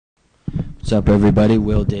What's up, everybody?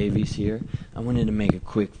 Will Davies here. I wanted to make a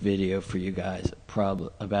quick video for you guys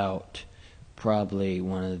about probably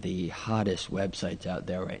one of the hottest websites out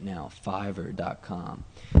there right now, Fiverr.com.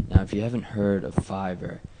 Now, if you haven't heard of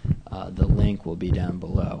Fiverr, the link will be down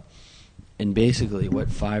below. And basically what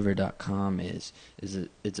Fiverr.com is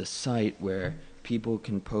it's a site where people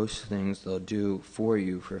can post things they'll do for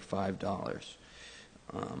you for $5.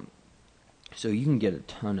 So you can get a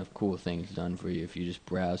ton of cool things done for you if you just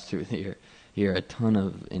browse through here. Here, a ton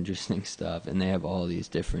of interesting stuff, and they have all these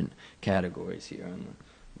different categories here on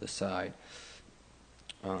the side.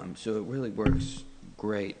 So it really works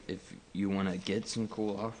great if you want to get some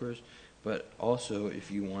cool offers, but also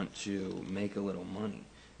if you want to make a little money,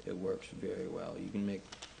 it works very well. You can make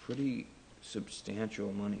pretty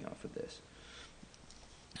substantial money off of this.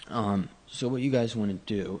 So what you guys want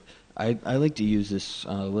to do, I like to use this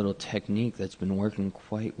little technique that's been working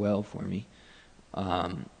quite well for me.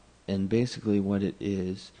 And basically what it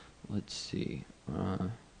is, let's see,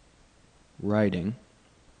 writing.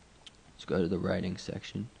 Let's go to the writing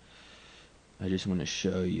section. I just want to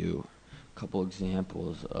show you a couple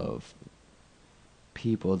examples of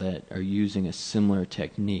people that are using a similar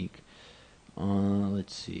technique.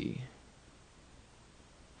 Let's see.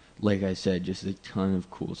 Like I said, just a ton of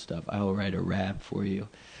cool stuff. I'll write a rap for you.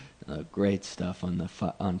 Great stuff on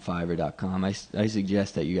Fiverr.com. I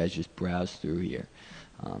suggest that you guys just browse through here,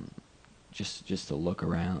 just to look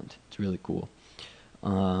around. It's really cool.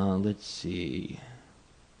 Let's see.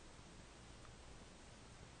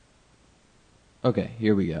 Okay,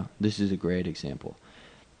 here we go. This is a great example.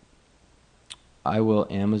 I will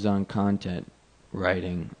Amazon content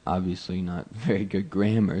writing. Obviously not very good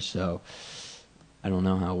grammar, so I don't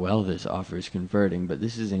know how well this offer is converting, but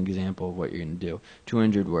this is an example of what you're going to do.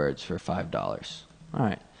 200 words for $5.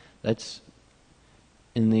 Alright, that's,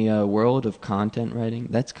 in the world of content writing,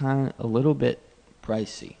 that's kind of a little bit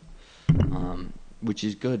pricey, which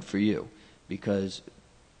is good for you, because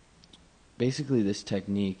basically this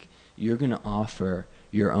technique, you're going to offer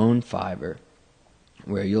your own Fiverr,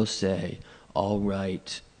 where you'll say, I'll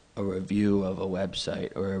write a review of a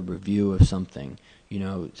website or a review of something, you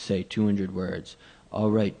know, say 200 words.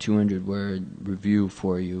 I'll write 200-word review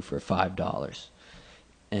for you for $5.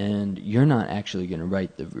 And you're not actually going to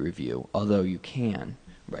write the review, although you can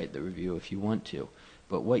write the review if you want to.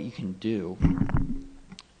 But what you can do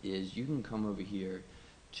is you can come over here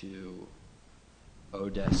to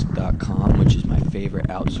odesk.com, which is my favorite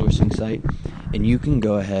outsourcing site, and you can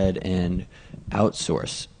go ahead and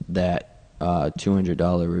outsource that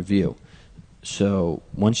 $200 review. So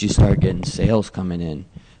once you start getting sales coming in,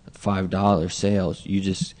 $5 sales, you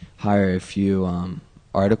just hire a few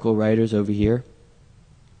article writers over here.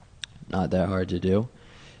 Not that hard to do.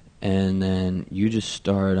 And then you just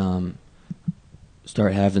start having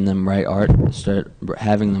them write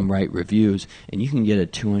reviews, and you can get a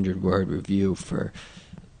 200-word review for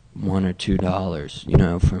 $1 or $2, you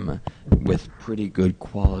know, with pretty good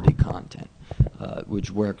quality content,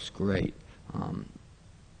 which works great.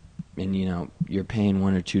 And you know, you're paying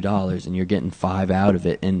 $1 or $2 and you're getting $5 out of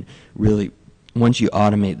it, and really once you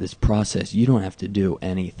automate this process, you don't have to do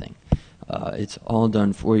anything. It's all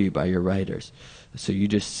done for you by your writers. So you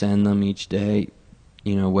just send them each day,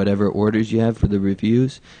 you know, whatever orders you have for the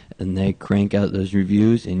reviews, and they crank out those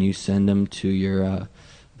reviews, and you send them to your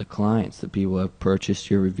the clients, the people who have purchased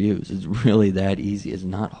your reviews. It's really that easy. It's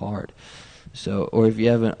not hard. So, or if you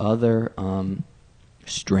have an other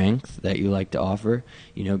strength that you like to offer,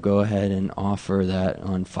 you know, go ahead and offer that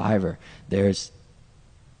on Fiverr. There's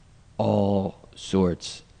all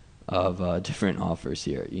sorts of different offers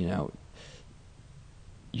here. You know,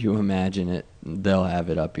 you imagine it, they'll have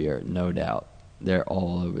it up here, no doubt. They're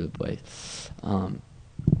all over the place.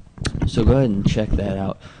 So go ahead and check that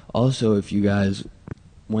out. Also, if you guys,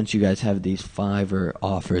 once you guys have these Fiverr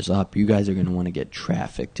offers up, you guys are going to want to get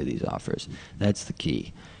traffic to these offers. That's the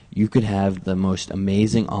key. You could have the most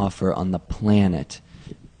amazing offer on the planet,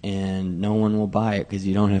 and no one will buy it because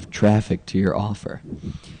you don't have traffic to your offer.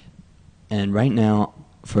 And right now,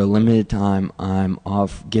 for a limited time, I'm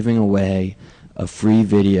giving away a free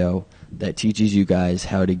video that teaches you guys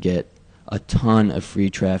how to get a ton of free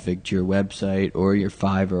traffic to your website or your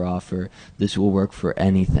Fiverr offer. This will work for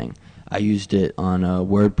anything. I used it on a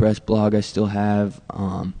WordPress blog I still have.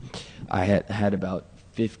 I had about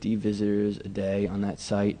 50 visitors a day on that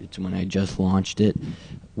site. It's when I just launched it.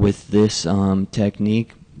 With this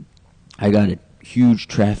technique, I got a huge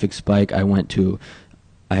traffic spike. I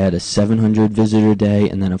had a 700 visitor day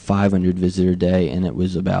and then a 500 visitor day, and it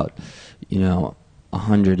was about, you know,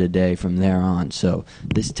 100 a day from there on. So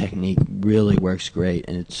this technique really works great,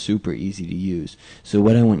 and it's super easy to use. So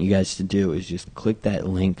what I want you guys to do is just click that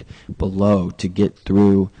link below to get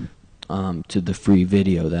through to the free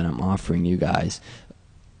video that I'm offering you guys.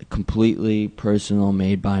 Completely personal,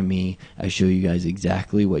 made by me. I show you guys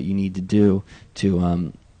exactly what you need to do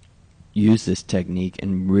to use this technique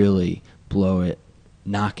and really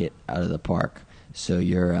knock it out of the park. So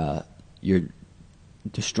you're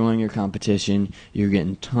destroying your competition, you're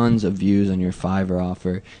getting tons of views on your Fiverr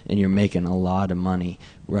offer, and you're making a lot of money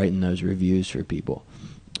writing those reviews for people.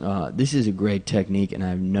 This is a great technique, and I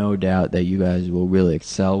have no doubt that you guys will really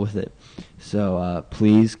excel with it. So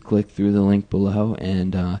please click through the link below,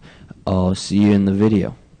 and I'll see you in the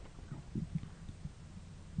video.